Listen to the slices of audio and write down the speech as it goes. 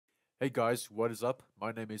Hey guys, what is up?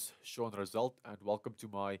 My name is Shaun Roselt and welcome to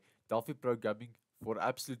my Delphi programming for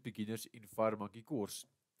absolute beginners in FireMonkey course.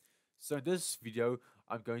 So in this video,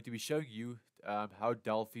 I'm going to be showing you how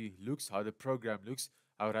Delphi looks, how the program looks,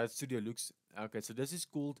 how Rad Studio looks. Okay, so this is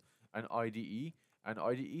called an IDE, and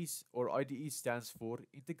IDE stands for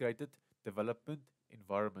Integrated Development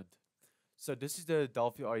Environment. So this is the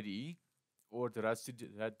Delphi IDE or the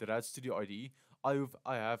Rad Studio IDE.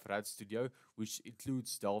 I have Rad Studio, which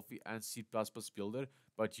includes Delphi and C++ Builder,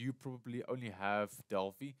 but you probably only have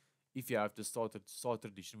Delphi if you have the starter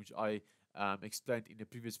edition, which I explained in a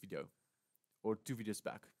previous video or two videos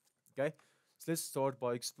back. Okay, so let's start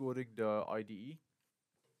by exploring the IDE.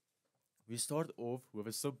 We start off with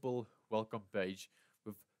a simple welcome page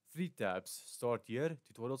with three tabs: Start Here,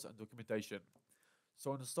 Tutorials, and Documentation. So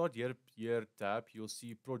on the Start Here tab, you'll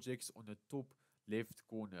see projects on the top left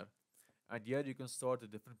corner. And here you can start the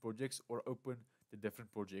different projects or open the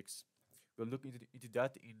different projects. We'll look into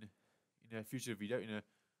that in a future video,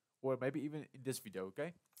 or maybe even in this video,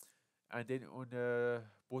 okay? And then on the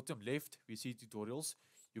bottom left, we see tutorials.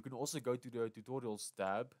 You can also go to the tutorials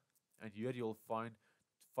tab, and here you'll find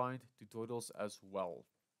tutorials as well.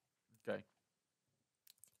 Okay.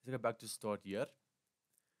 Let's go back to Start Here.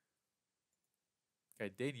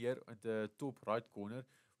 Okay, then here on the top right corner,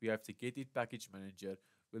 we have the Get It Package Manager.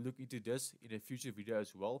 We'll look into this in a future video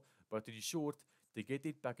as well. But in short, the Get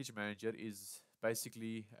It Package Manager is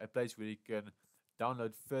basically a place where you can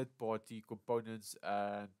download third-party components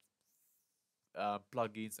and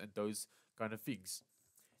plugins and those kind of things.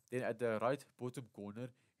 Then at the right bottom corner,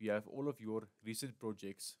 you have all of your recent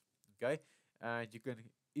projects. Okay, and you can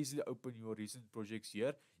easily open your recent projects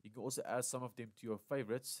here. You can also add some of them to your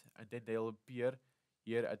favorites, and then they'll appear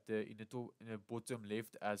here at the in the bottom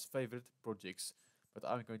left as favorite projects. But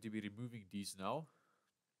I'm going to be removing these now.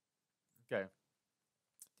 Okay.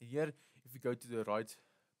 Then here, if you go to the right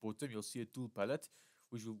bottom, you'll see a tool palette,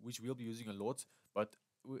 which we'll be using a lot. But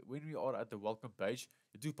when we are at the welcome page,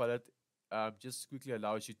 the tool palette just quickly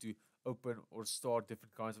allows you to open or start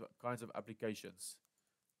different kinds of applications.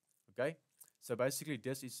 Okay. So basically,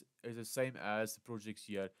 this is the same as the projects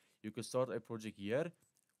here. You can start a project here,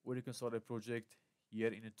 or you can start a project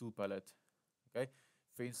here in the tool palette. Okay.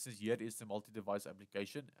 For instance, here is the multi-device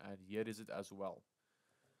application, and here is it as well.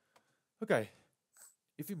 Okay,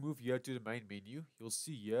 if you move here to the main menu, you'll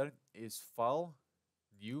see here is File,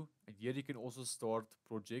 New, and here you can also start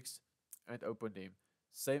projects and open them.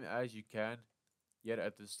 Same as you can here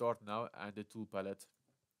at the Start Now and the Tool Palette.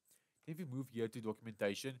 If you move here to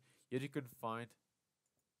Documentation, here you can find,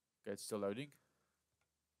 okay, it's still loading.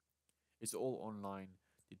 It's all online,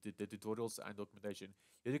 the tutorials and documentation.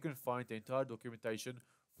 Here you can find the entire documentation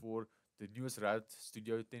for the newest Rad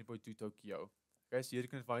Studio 10.2 Tokyo. Okay, so here you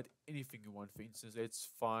can find anything you want. For instance, let's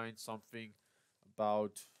find something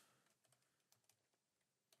about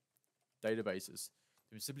databases.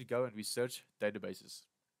 We simply go and we search databases.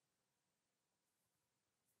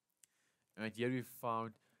 And here we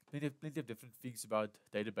found plenty of different things about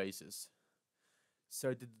databases.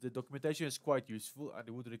 So the documentation is quite useful, and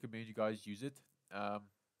I would recommend you guys use it.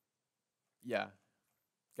 Yeah.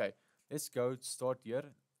 Okay, let's go start here,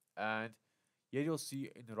 and here you'll see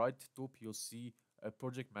in the right top, you'll see a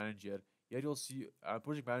project manager. Here you'll see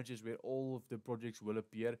project managers where all of the projects will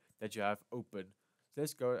appear that you have open. So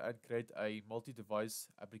let's go and create a multi-device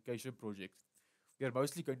application project. We are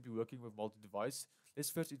mostly going to be working with multi-device. Let's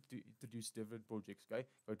first introduce different projects. Okay,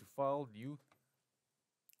 go to File, New,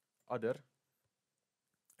 Other,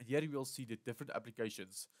 and here you will see the different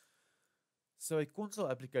applications. So a console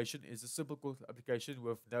application is a simple application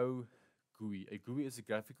with no GUI. A GUI is a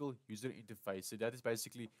graphical user interface. So that is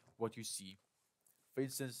basically what you see. For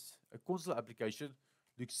instance, a console application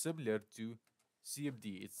looks similar to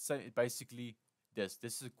CMD. It's basically this.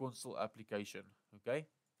 This is a console application. Okay.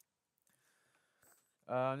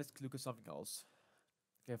 Let's look at something else.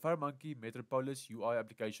 Okay, FireMonkey Metropolis UI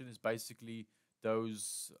application is basically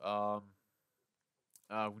those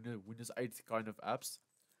Windows 8 kind of apps.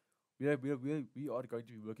 We are going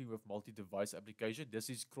to be working with multi-device application. This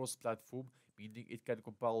is cross-platform, meaning it can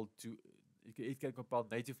compile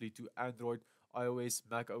natively to Android, iOS,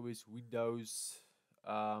 Mac OS, Windows,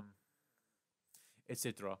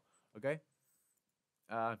 etc. Okay.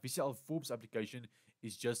 VCL Forms application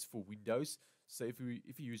is just for Windows. So if you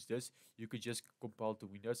use this, you can just compile to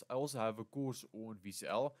Windows. I also have a course on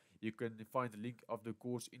VCL. You can find the link of the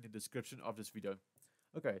course in the description of this video.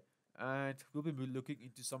 Okay, and we'll be looking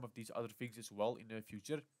into some of these other things as well in the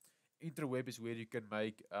future. Interweb is where you can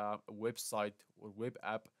make a website or web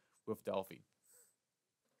app with Delphi.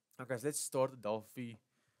 Okay, so let's start the Delphi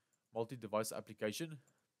multi-device application.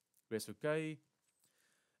 Press OK.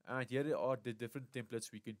 And here are the different templates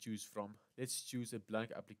we can choose from. Let's choose a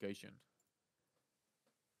blank application.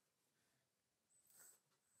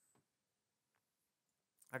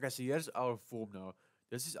 Okay, so here's our form now.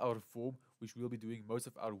 This is our form which we'll be doing most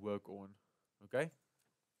of our work on. Okay?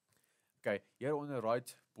 Okay, here on the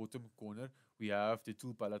right bottom corner, we have the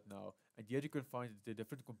tool palette now. And here you can find the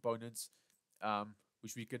different components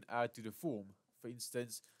which we can add to the form. For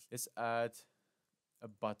instance, let's add a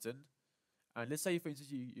button. And let's say, for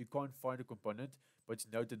instance, you can't find a component, but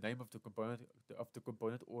you know the name of the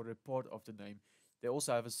component or a part of the name. They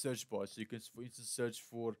also have a search bar, so you can, for instance, search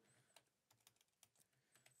for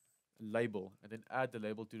label and then add the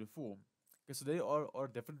label to the form. Okay, so there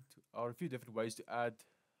are a few different ways to add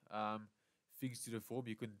things to the form.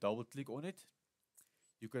 You can double click on it.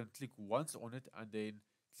 You can click once on it and then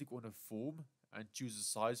click on a form and choose a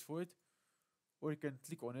size for it. Or you can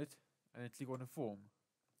click on it and then click on a form.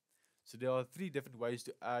 So there are 3 different ways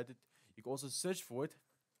to add it. You can also search for it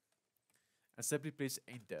and simply press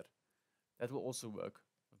enter. That will also work.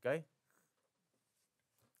 Okay.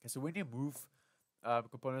 Okay, so when you move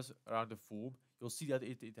components around the form, you'll see that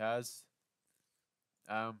it has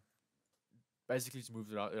basically it's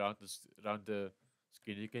moved around the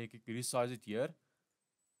screen. You can resize it here.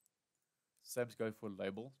 Same go for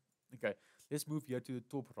label. Okay, let's move here to the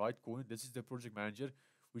top right corner. This is the project manager,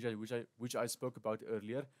 which I spoke about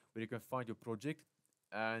earlier, where you can find your project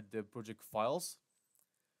and the project files.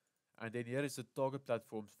 And then here is the target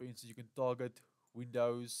platforms. For instance, you can target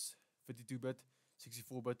Windows 32-bit,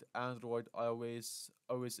 64-bit, Android, iOS,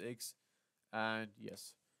 OS X, and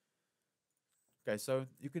yes. Okay, so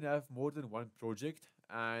you can have more than one project,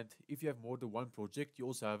 and if you have more than one project, you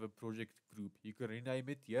also have a project group. You can rename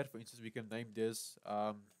it here. For instance, we can name this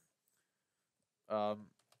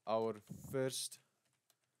our first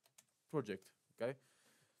project. Okay,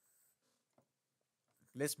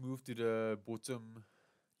 let's move to the bottom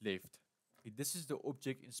left. This is the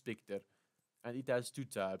object inspector, and it has 2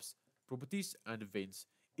 tabs: properties and events.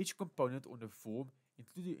 Each component on the form,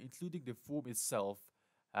 including the form itself,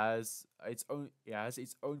 has its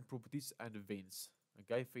own properties and events.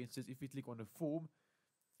 Okay, for instance, if we click on the form,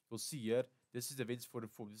 you'll see here this is the events for the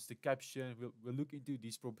form. This is the caption. We'll look into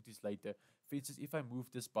these properties later. For instance, if I move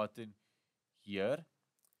this button here,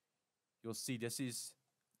 you'll see this is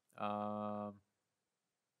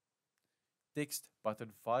text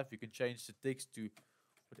button 5. We can change the text to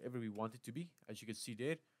whatever we want it to be. As you can see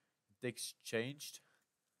there, the text changed.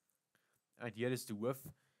 And here is the width.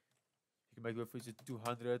 You can make width is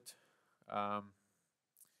 200,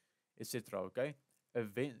 etc. Okay.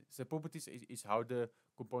 Events. The properties is how the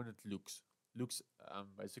component looks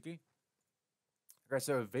basically. Okay,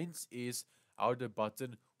 so events is how the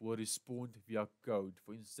button will respond via code.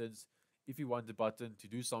 For instance, if we want the button to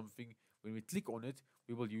do something, when we click on it,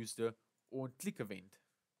 we will use the on-click event.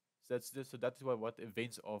 So that's what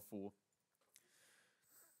events are for.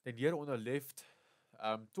 Then here on the left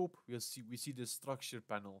top, we see the structure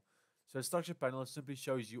panel. So the structure panel simply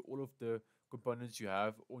shows you all of the components you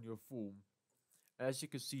have on your form. As you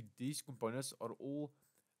can see, these components are all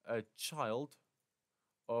a child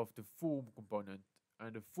of the form component,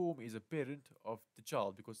 and the form is a parent of the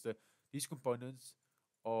child, because these components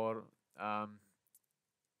are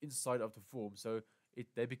inside of the form. So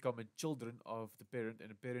they become a children of the parent, and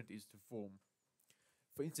the parent is the form.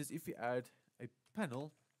 For instance, if we add a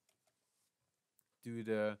panel to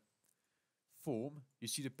the form, you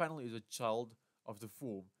see the panel is a child of the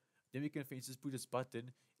form. Then we can, for instance, put this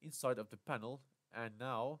button inside of the panel, and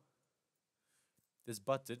now this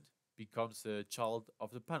button becomes a child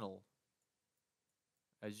of the panel,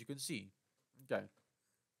 as you can see. Okay.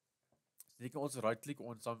 So you can also right click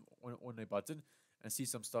on a button and see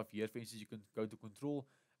some stuff here. For instance, you can go to control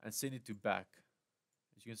and send it to back,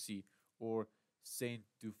 as you can see, or send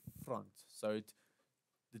to front. So it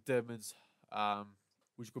determines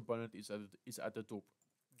which component is at the top.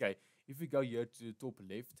 Okay, if we go here to the top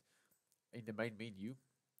left in the main menu,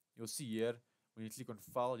 you'll see here when you click on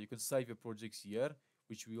file, you can save your projects here,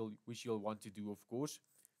 which you'll want to do, of course.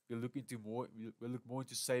 We'll look more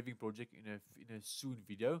into saving project in a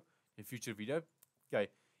future video. Okay,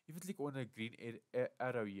 if you click on a green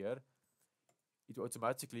arrow here, it will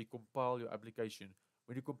automatically compile your application.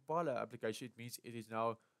 When you compile an application, it means it is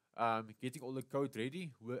now getting all the code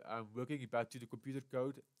ready, working it back to the computer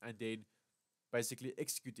code, and then basically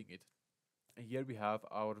executing it. And here we have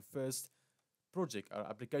our first project. Our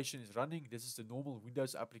application is running. This is the normal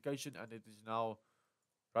Windows application, and it is now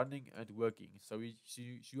running and working. So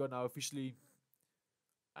you are now officially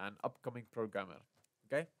an upcoming programmer.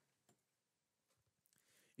 Okay.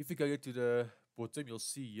 If we go here to the bottom, you'll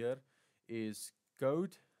see here is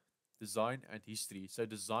code, design, and history. So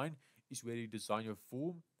design is where you design your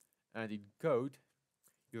form, and in code,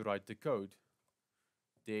 you write the code.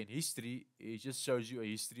 Then history, it just shows you a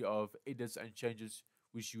history of edits and changes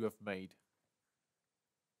which you have made.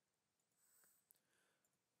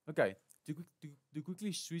 Okay, to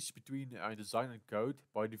quickly switch between design and code,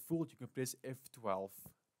 by default you can press F12.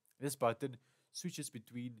 This button switches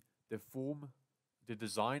between the form, the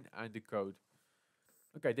design, and the code.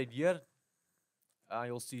 Okay, then here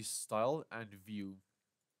you'll see style and view.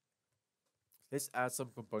 Let's add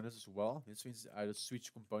some components as well. Let's add a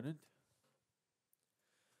switch component.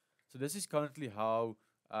 So this is currently how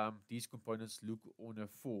these components look on a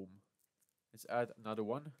form. Let's add another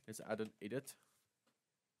one. Let's add an edit.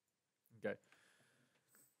 Okay.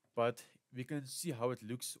 But we can see how it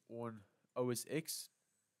looks on OS X,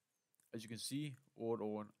 as you can see, or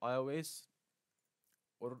on iOS,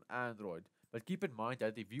 or on Android. But keep in mind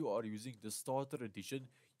that if you are using the starter edition,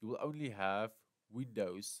 you will only have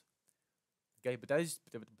Windows. Okay, but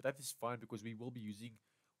that is fine because we will be using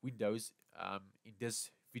Windows in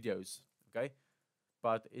this videos. Okay,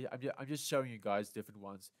 but I'm just showing you guys different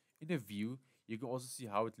ones. In a view, you can also see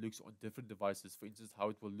how it looks on different devices. For instance, how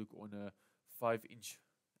it will look on a 5-inch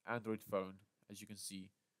Android phone, as you can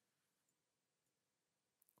see,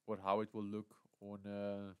 or how it will look on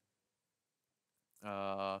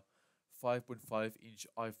a 5.5-inch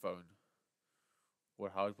iPhone,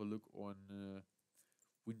 or how it will look on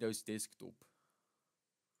Windows desktop,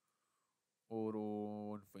 or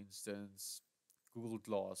on, for instance, Google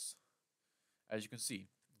Glass, as you can see.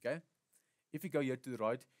 Okay, if you go here to the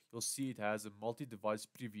right, you'll see it has a multi-device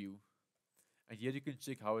preview, and here you can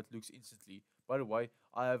check how it looks instantly. By the way,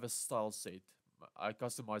 I have a style set. I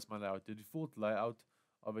customize my layout. The default layout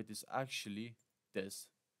of it is actually this.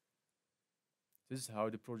 This is how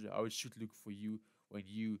it should look for you when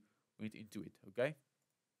you went into it. Okay,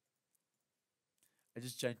 I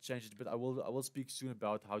just changed it, but I will speak soon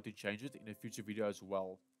about how to change it in a future video as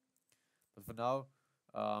well. But for now,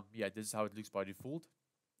 yeah, this is how it looks by default.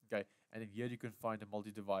 Okay, and then here you can find a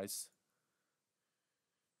multi-device.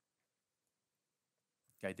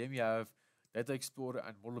 Okay, then we have Data Explorer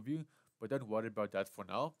and Model View, but don't worry about that for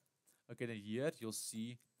now. Okay, then here you'll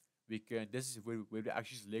see this is where we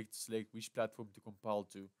actually select which platform to compile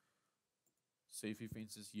to. So if you, for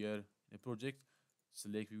instance, here in a project,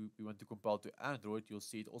 select we want to compile to Android, you'll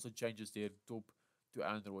see it also changes there top to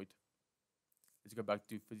Android. Let's go back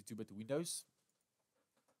to 32-bit Windows.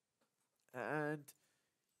 And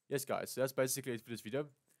yes, guys, so that's basically it for this video.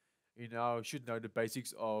 You now should know the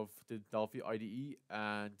basics of the Delphi IDE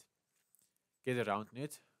and get around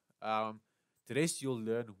it. The rest you'll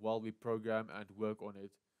learn while we program and work on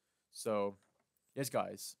it. So, yes,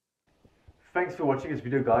 guys. Thanks for watching this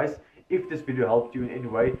video, guys. If this video helped you in any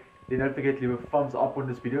way, then don't forget to leave a thumbs up on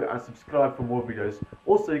this video and subscribe for more videos.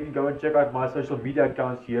 Also, you can go and check out my social media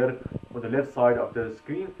accounts here on the left side of the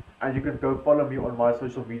screen, and you can go follow me on my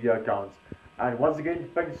social media accounts. And once again,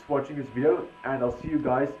 thanks for watching this video, and I'll see you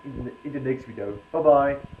guys in the next video. Bye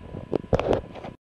bye.